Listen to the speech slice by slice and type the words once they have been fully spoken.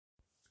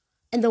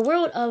In the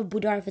world of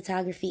boudoir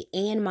photography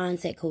and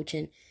mindset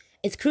coaching,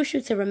 it's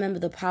crucial to remember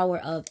the power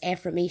of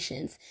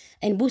affirmations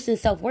and boosting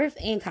self-worth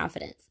and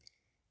confidence.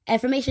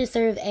 Affirmations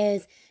serve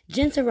as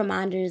gentle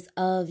reminders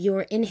of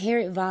your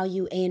inherent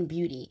value and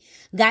beauty,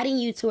 guiding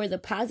you toward a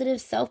positive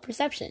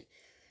self-perception.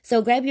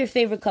 So grab your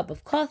favorite cup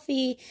of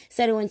coffee,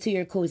 settle into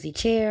your cozy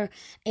chair,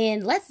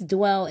 and let's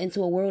dwell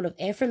into a world of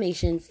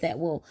affirmations that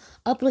will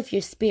uplift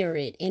your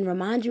spirit and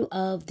remind you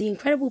of the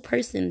incredible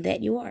person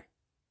that you are.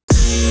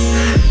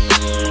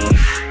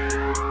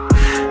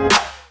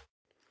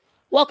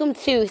 Welcome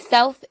to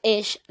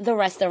Selfish, the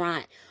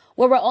restaurant,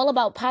 where we're all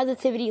about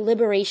positivity,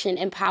 liberation,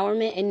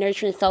 empowerment, and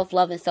nurturing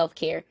self-love and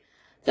self-care.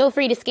 Feel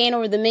free to scan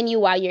over the menu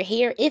while you're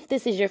here if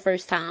this is your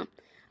first time.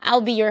 I'll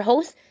be your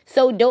host,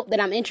 so dope that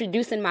I'm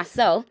introducing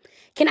myself.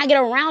 Can I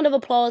get a round of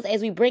applause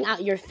as we bring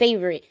out your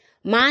favorite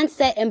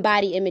mindset and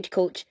body image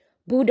coach,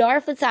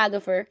 boudoir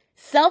photographer,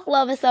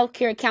 self-love and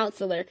self-care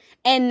counselor,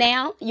 and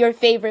now your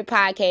favorite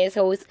podcast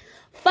host,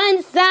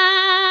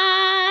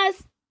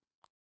 FunSize!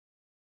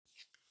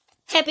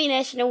 Happy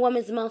National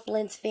Women's Month,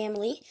 Lens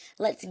family.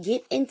 Let's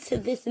get into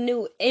this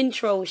new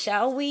intro,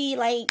 shall we?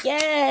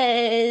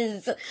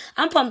 Yes.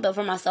 I'm pumped up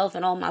for myself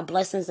and all my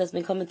blessings that's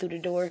been coming through the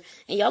door.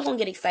 And y'all gonna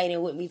get excited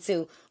with me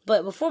too.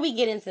 But before we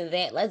get into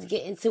that, let's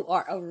get into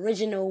our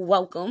original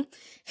welcome.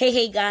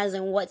 Hey guys,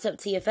 and what's up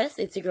TFS?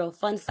 It's your girl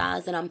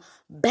FunSize, and I'm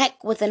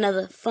back with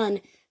another fun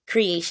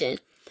creation.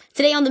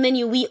 Today on the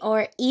menu, we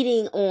are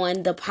eating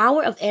on the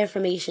power of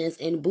affirmations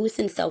in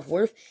boosting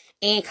self-worth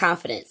and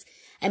confidence.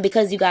 And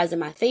because you guys are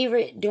my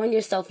favorite, during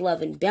your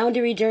self-love and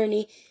boundary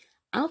journey,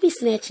 I'll be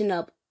snatching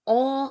up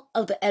all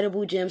of the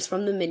edible gems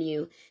from the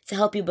menu to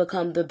help you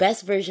become the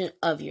best version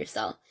of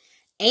yourself.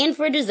 And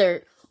for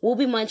dessert, we'll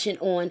be munching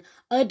on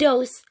a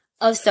dose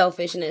of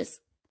selfishness.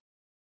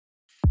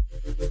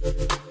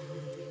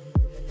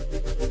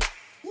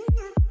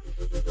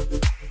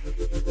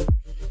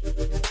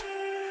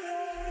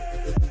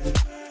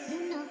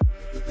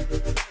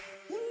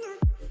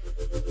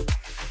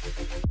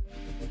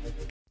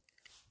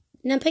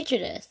 Now picture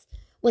this.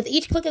 With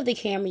each click of the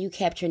camera, you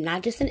capture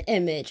not just an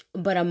image,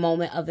 but a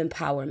moment of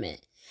empowerment.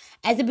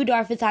 As a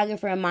boudoir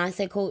photographer and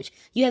mindset coach,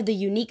 you have the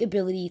unique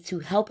ability to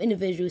help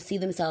individuals see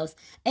themselves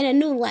in a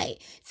new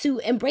light, to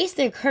embrace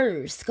their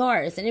curves,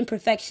 scars, and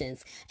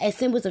imperfections as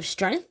symbols of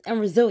strength and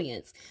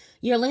resilience.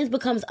 Your lens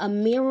becomes a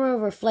mirror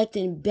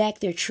reflecting back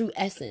their true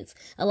essence,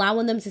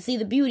 allowing them to see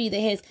the beauty that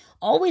has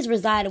always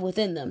resided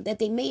within them, that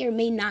they may or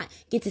may not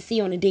get to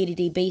see on a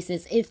day-to-day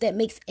basis, if that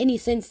makes any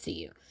sense to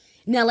you.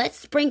 Now let's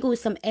sprinkle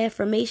some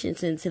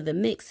affirmations into the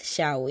mix,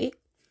 shall we?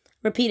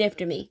 Repeat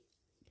after me.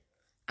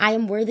 I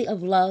am worthy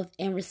of love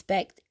and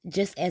respect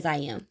just as I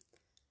am.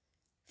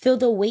 Feel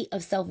the weight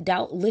of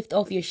self-doubt lift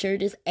off your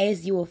shoulders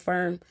as you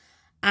affirm,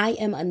 I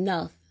am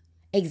enough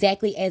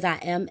exactly as I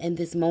am in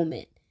this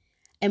moment.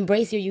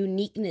 Embrace your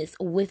uniqueness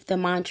with the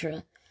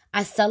mantra,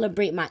 I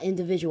celebrate my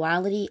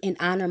individuality and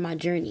honor my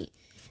journey.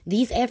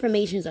 These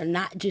affirmations are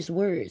not just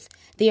words.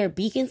 They are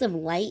beacons of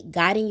light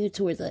guiding you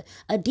towards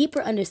a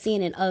deeper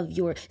understanding of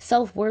your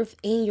self-worth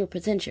and your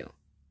potential.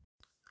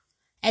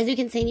 As you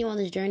continue on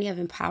this journey of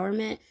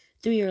empowerment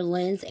through your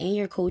lens and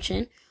your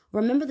coaching,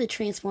 remember the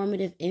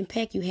transformative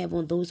impact you have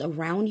on those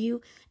around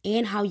you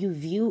and how you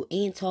view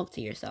and talk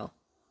to yourself.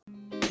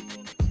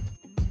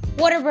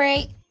 Water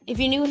break. If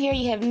you're new here,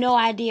 you have no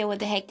idea what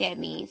the heck that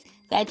means.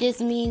 That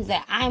just means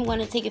that I'm going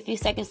to take a few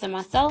seconds to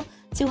myself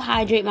to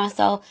hydrate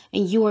myself,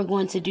 and you are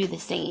going to do the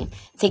same.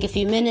 Take a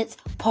few minutes,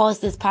 pause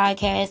this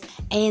podcast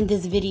and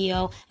this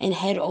video, and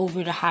head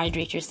over to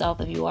hydrate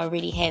yourself if you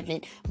already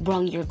haven't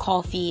brung your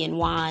coffee and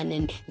wine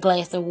and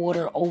glass of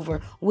water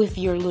over with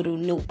your little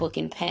notebook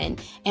and pen.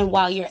 And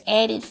while you're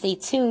at it, stay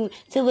tuned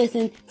to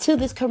listen to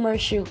this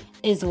commercial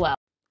as well.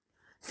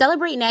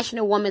 Celebrate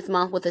National Women's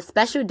Month with a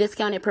special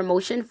discounted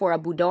promotion for a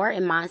boudoir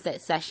and mindset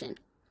session.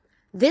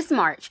 This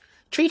March,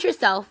 treat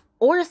yourself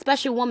or a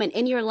special woman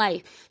in your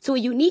life to a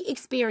unique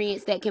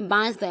experience that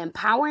combines the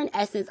empowering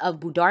essence of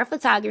boudoir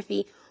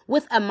photography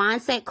with a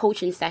mindset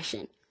coaching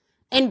session.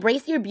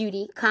 Embrace your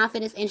beauty,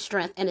 confidence, and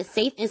strength in a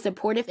safe and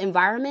supportive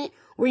environment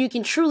where you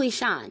can truly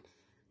shine.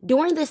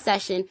 During this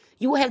session,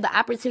 you will have the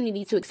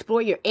opportunity to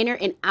explore your inner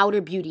and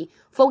outer beauty,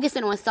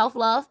 focusing on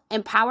self-love,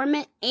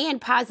 empowerment, and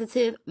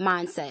positive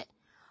mindset.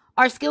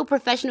 Our skilled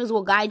professionals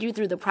will guide you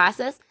through the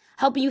process,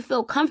 helping you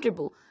feel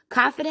comfortable,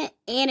 confident,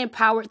 and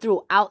empowered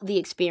throughout the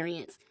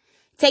experience.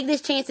 Take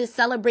this chance to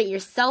celebrate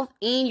yourself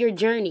and your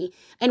journey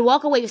and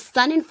walk away with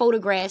stunning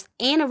photographs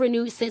and a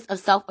renewed sense of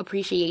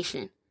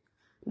self-appreciation.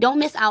 Don't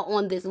miss out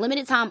on this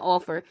limited time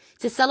offer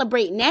to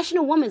celebrate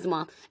National Women's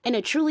Month in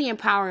a truly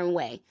empowering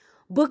way.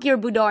 Book your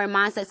boudoir and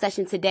mindset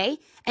session today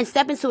and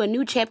step into a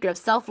new chapter of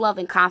self-love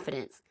and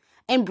confidence.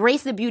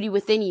 Embrace the beauty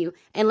within you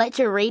and let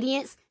your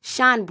radiance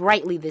shine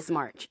brightly this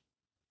March.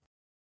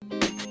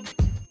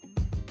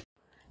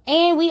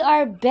 And we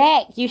are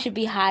back. You should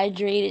be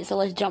hydrated, so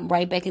let's jump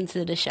right back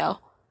into the show.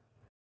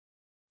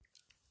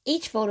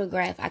 Each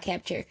photograph I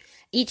capture,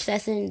 each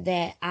session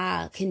that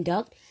I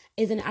conduct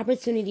is an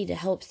opportunity to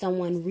help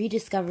someone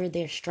rediscover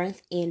their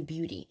strength and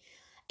beauty.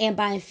 And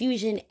by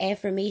infusing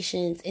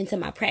affirmations into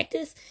my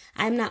practice,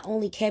 I'm not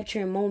only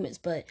capturing moments,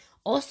 but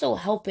also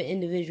helping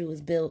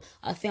individuals build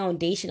a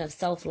foundation of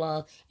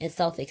self-love and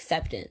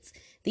self-acceptance.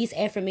 These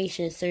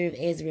affirmations serve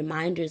as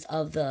reminders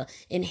of the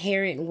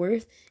inherent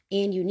worth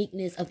and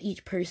uniqueness of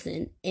each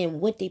person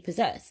and what they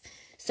possess.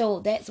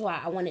 So that's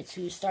why I wanted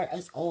to start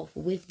us off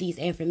with these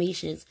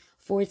affirmations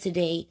for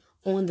today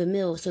on the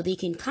mill, so they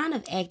can kind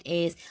of act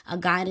as a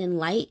guiding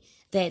light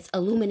that's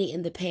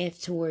illuminating the path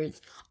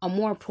towards a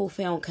more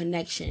profound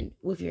connection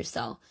with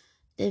yourself.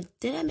 Did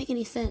that make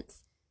any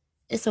sense?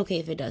 It's okay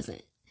if it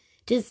doesn't.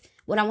 Just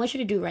what I want you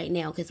to do right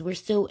now, because we're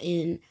still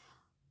in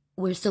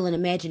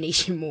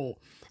imagination mode.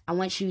 I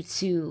want you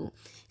to,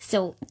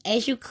 so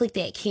as you click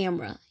that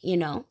camera,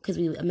 because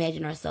we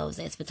imagine ourselves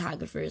as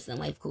photographers and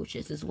life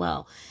coaches as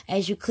well.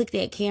 As you click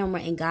that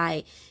camera and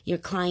guide your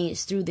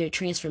clients through their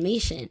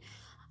transformation,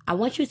 I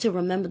want you to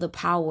remember the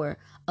power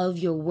of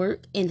your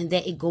work and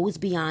that it goes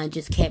beyond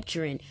just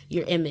capturing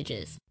your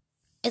images.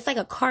 It's like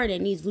a car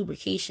that needs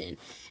lubrication.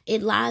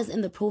 It lies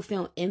in the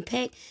profound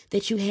impact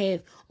that you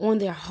have on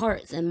their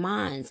hearts and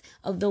minds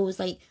of those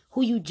like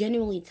who you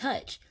genuinely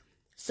touch.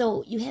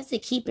 So you have to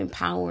keep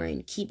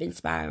empowering, keep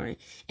inspiring,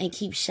 and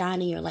keep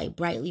shining your light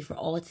brightly for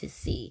all to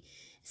see.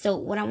 So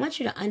what I want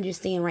you to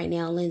understand right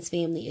now, Lens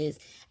family, is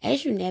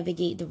as you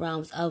navigate the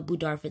realms of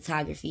boudoir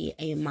photography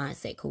and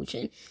mindset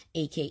coaching,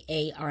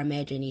 aka our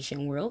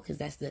imagination world, because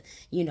that's the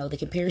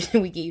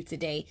comparison we gave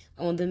today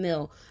on the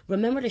mill,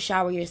 remember to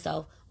shower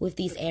yourself with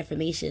these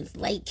affirmations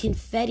like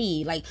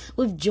confetti, like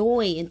with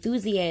joy,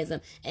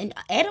 enthusiasm, and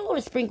add a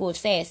little sprinkle of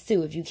sass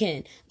too if you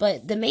can.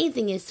 But the main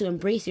thing is to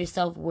embrace your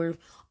self-worth,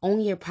 own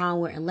your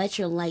power, and let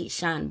your light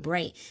shine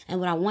bright.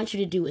 And what I want you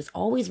to do is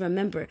always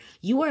remember,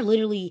 you are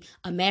literally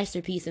a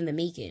masterpiece in the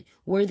making,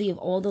 worthy of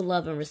all the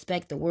love and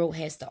respect the world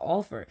has to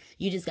offer.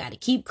 You just got to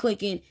keep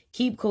clicking,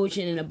 keep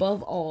coaching, and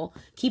above all,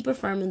 keep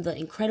affirming the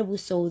incredible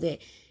soul that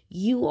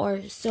you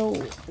are.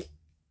 So,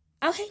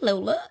 oh, hey,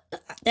 Lola,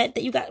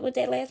 that you got with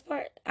that last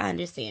part? I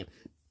understand.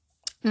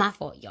 My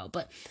fault, y'all,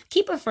 but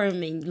keep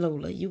affirming,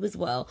 Lola, you as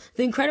well,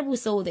 the incredible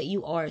soul that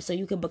you are, so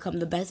you can become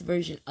the best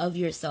version of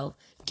yourself,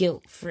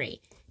 guilt-free.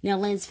 Now,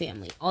 Lens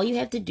family, all you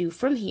have to do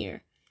from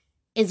here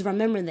is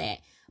remember that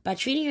by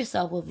treating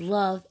yourself with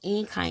love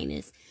and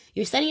kindness,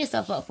 you're setting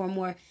yourself up for a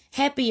more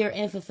happier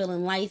and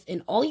fulfilling life.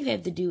 And all you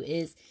have to do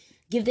is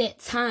give that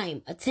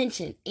time,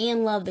 attention,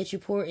 and love that you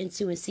pour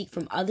into and seek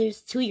from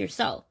others to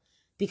yourself,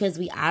 because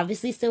we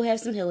obviously still have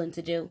some healing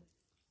to do.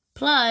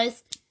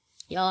 Plus,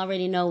 y'all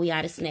already know we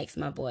out of snacks,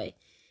 my boy.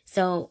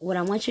 So what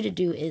I want you to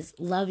do is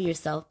love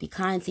yourself, be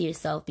kind to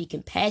yourself, be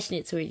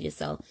compassionate toward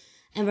yourself,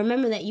 and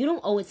remember that you don't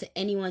owe it to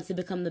anyone to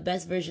become the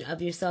best version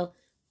of yourself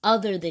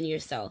other than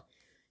yourself.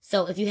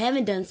 So if you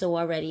haven't done so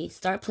already,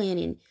 start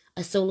planning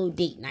a solo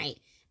date night,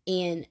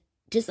 and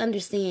just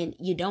understand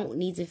you don't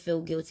need to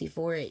feel guilty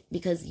for it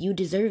because you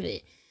deserve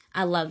it.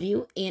 I love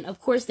you. And of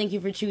course, thank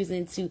you for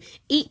choosing to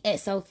eat at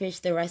Selfish,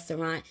 the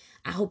restaurant.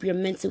 I hope your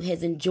mental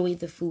has enjoyed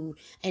the food.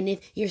 And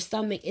if your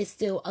stomach is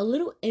still a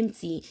little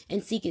empty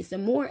and seeking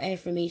some more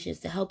affirmations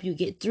to help you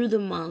get through the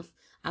month,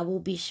 I will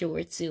be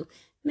sure to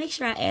make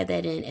sure I add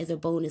that in as a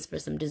bonus for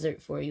some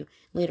dessert for you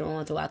later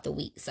on throughout the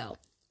week. So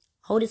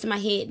hold it to my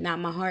head, not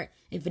my heart,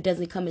 if it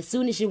doesn't come as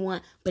soon as you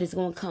want, but it's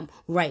going to come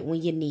right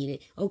when you need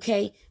it.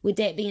 Okay? With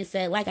that being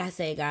said, like I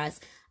said,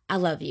 guys, I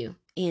love you.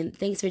 And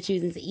thanks for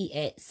choosing to eat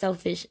at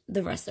Selfish,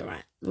 the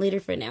restaurant. Later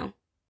for now.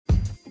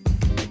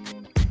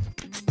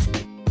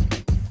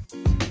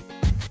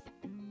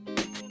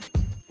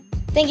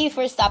 Thank you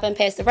for stopping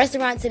past the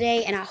restaurant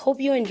today, and I hope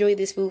you enjoyed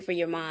this food for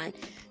your mind.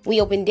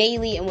 We open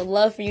daily and would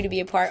love for you to be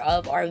a part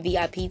of our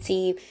VIP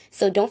team.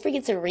 So don't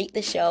forget to rate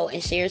the show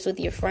and share us with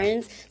your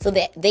friends so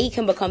that they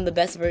can become the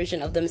best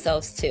version of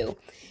themselves too.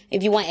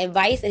 If you want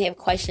advice and have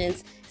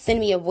questions, send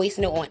me a voice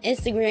note on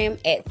Instagram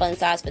at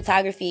FunSize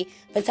Photography.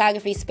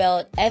 Photography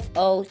spelled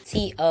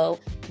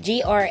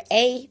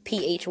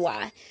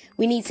FOTOGRAPHY.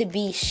 We need to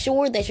be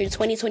sure that your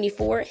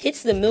 2024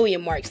 hits the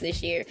million marks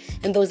this year,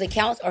 and those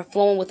accounts are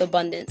flowing with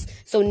abundance.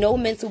 So no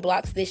mental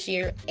blocks this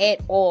year at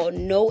all.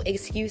 No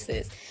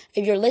excuses.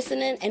 If you're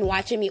listening and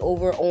watching me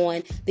over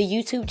on the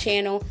YouTube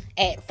channel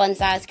at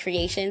FunSize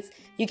Creations,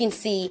 you can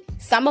see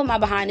some of my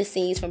behind the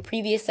scenes from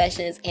previous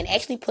sessions and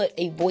actually put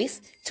a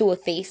voice to a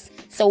face.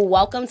 So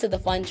welcome to the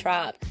Fun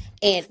Tribe.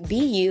 And be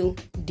you,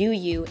 do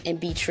you, and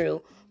be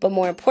true. But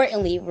more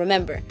importantly,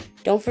 remember,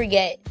 don't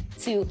forget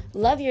to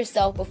love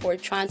yourself before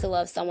trying to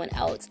love someone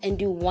else, and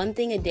do one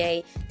thing a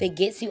day that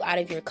gets you out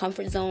of your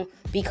comfort zone,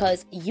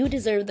 because you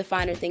deserve the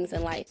finer things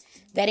in life.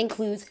 That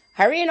includes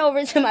hurrying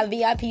over to my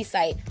VIP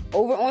site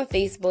over on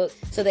Facebook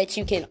so that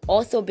you can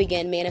also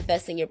begin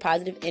manifesting your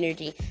positive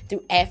energy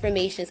through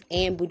affirmations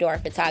and boudoir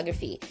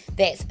photography.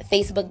 That's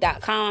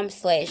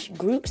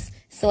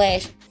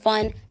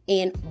facebook.com/groups/fun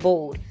and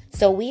bold.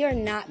 So we are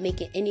not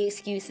making any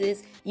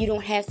excuses. You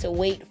don't have to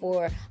wait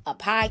for a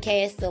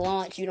podcast to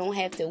launch. You don't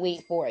have to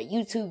wait for a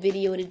YouTube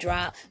video to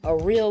drop, a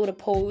reel to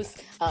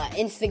post,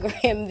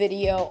 Instagram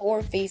video,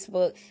 or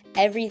Facebook.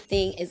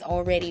 Everything is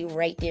already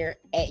right there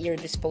at your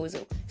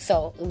disposal.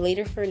 So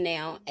later for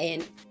now,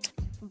 and